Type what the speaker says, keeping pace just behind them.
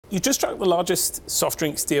You just struck the largest soft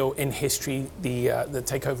drinks deal in history, the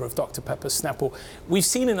takeover of Dr. Pepper Snapple. We've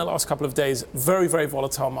seen in the last couple of days very, very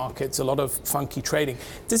volatile markets, a lot of funky trading.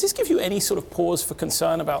 Does this give you any sort of pause for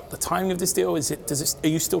concern about the timing of this deal? Are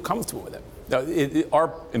you still comfortable with it? No,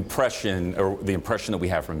 our impression, or the impression that we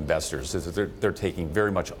have from investors, is that they're taking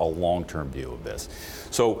very much a long-term view of this.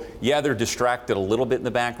 So, yeah, they're distracted a little bit in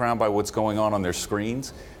the background by what's going on their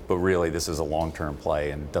screens, but really this is a long-term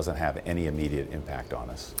play and doesn't have any immediate impact on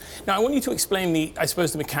us. Now, I want you to explain the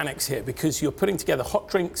mechanics here, because you're putting together hot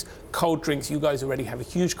drinks, cold drinks. You guys already have a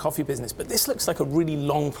huge coffee business, but this looks like a really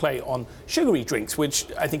long play on sugary drinks, which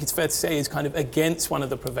I think it's fair to say is kind of against one of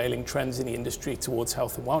the prevailing trends in the industry towards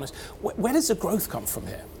health and wellness. Where does the growth come from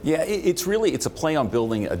here? Yeah, it's a play on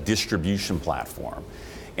building a distribution platform.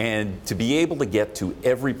 And to be able to get to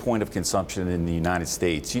every point of consumption in the United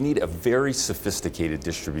States, you need a very sophisticated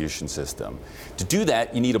distribution system. To do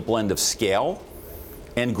that, you need a blend of scale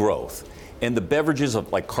and growth. And the beverages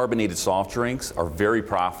of like carbonated soft drinks are very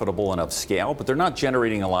profitable and of scale, but they're not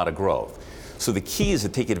generating a lot of growth. So the key is to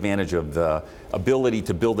take advantage of the ability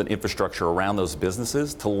to build an infrastructure around those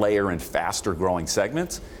businesses to layer in faster growing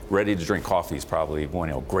segments. Ready to drink coffee is probably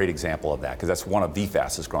one great example of that, because that's one of the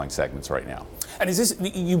fastest growing segments right now. And is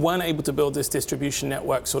this, you weren't able to build this distribution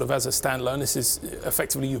network sort of as a standalone? This is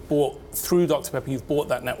effectively you've bought, through Dr. Pepper, you've bought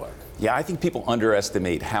that network. Yeah, I think people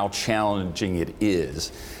underestimate how challenging it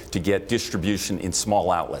is to get distribution in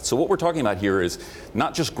small outlets. So what we're talking about here is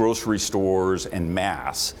not just grocery stores and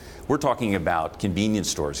mass. We're talking about convenience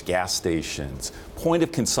stores, gas stations, point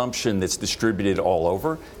of consumption that's distributed all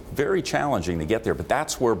over. Very challenging to get there, but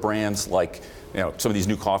that's where brands like some of these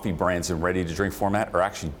new coffee brands in ready-to-drink format are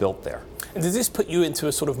actually built there. And does this put you into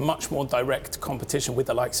a sort of much more direct competition with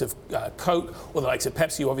the likes of Coke or the likes of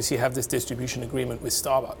Pepsi? You obviously have this distribution agreement with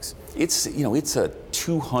Starbucks. It's a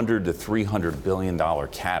 $200 to $300 billion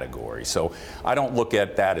category. So I don't look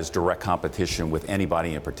at that as direct competition with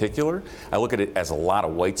anybody in particular. I look at it as a lot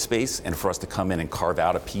of white space, and for us to come in and carve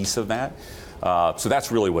out a piece of that. So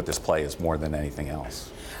that's really what this play is more than anything else.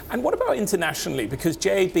 And what about internationally? Because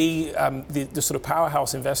JAB, the sort of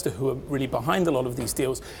powerhouse investor who are really behind a lot of these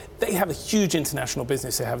deals, they have a huge international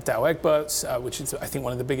business. They have Dow Egberts, which is, I think,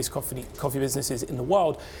 one of the biggest coffee businesses in the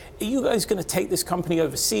world. Are you guys going to take this company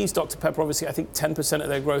overseas? Dr. Pepper, obviously, I think 10% of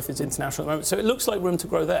their growth is international at the moment. So it looks like room to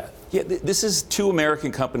grow there. Yeah, this is two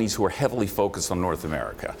American companies who are heavily focused on North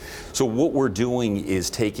America. So what we're doing is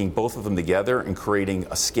taking both of them together and creating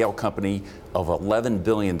a scale company of $11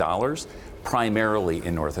 billion, primarily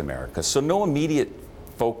in North America. So no immediate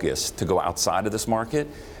focus to go outside of this market.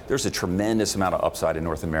 There's a tremendous amount of upside in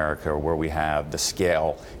North America where we have the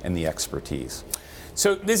scale and the expertise.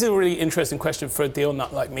 So this is a really interesting question for a deal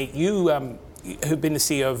nut like me. You who've been the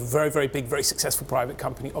CEO of a very, very big, very successful private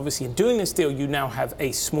company. Obviously, in doing this deal, you now have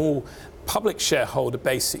a small public shareholder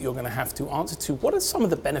base that you're going to have to answer to. What are some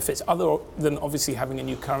of the benefits, other than obviously having a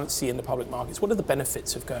new currency in the public markets? What are the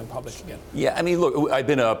benefits of going public again? Yeah, I mean, look, I've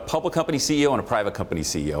been a public company CEO and a private company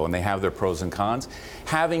CEO, and they have their pros and cons.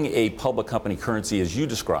 Having a public company currency, as you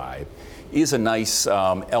describe, is a nice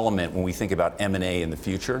element when we think about M&A in the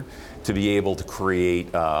future, to be able to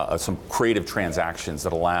create some creative transactions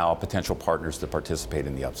that allow potential partners to participate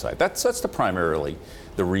in the upside. That's primarily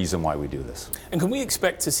the reason why we do this. And can we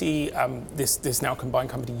expect to see this now combined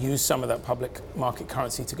company use some of that public market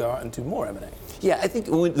currency to go out and do more M&A? Yeah, I think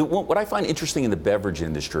what I find interesting in the beverage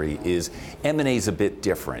industry is M&A is a bit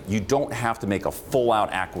different. You don't have to make a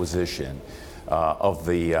full-out acquisition of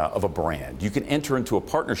a brand. You can enter into a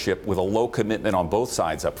partnership with a low commitment on both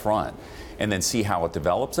sides up front, and then see how it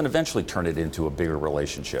develops and eventually turn it into a bigger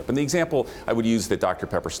relationship. And the example I would use that Dr.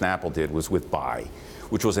 Pepper Snapple did was with Bai,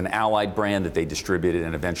 which was an allied brand that they distributed,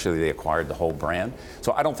 and eventually they acquired the whole brand.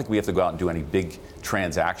 So I don't think we have to go out and do any big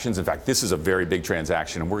transactions. In fact, this is a very big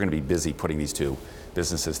transaction, and we're going to be busy putting these two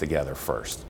businesses together first.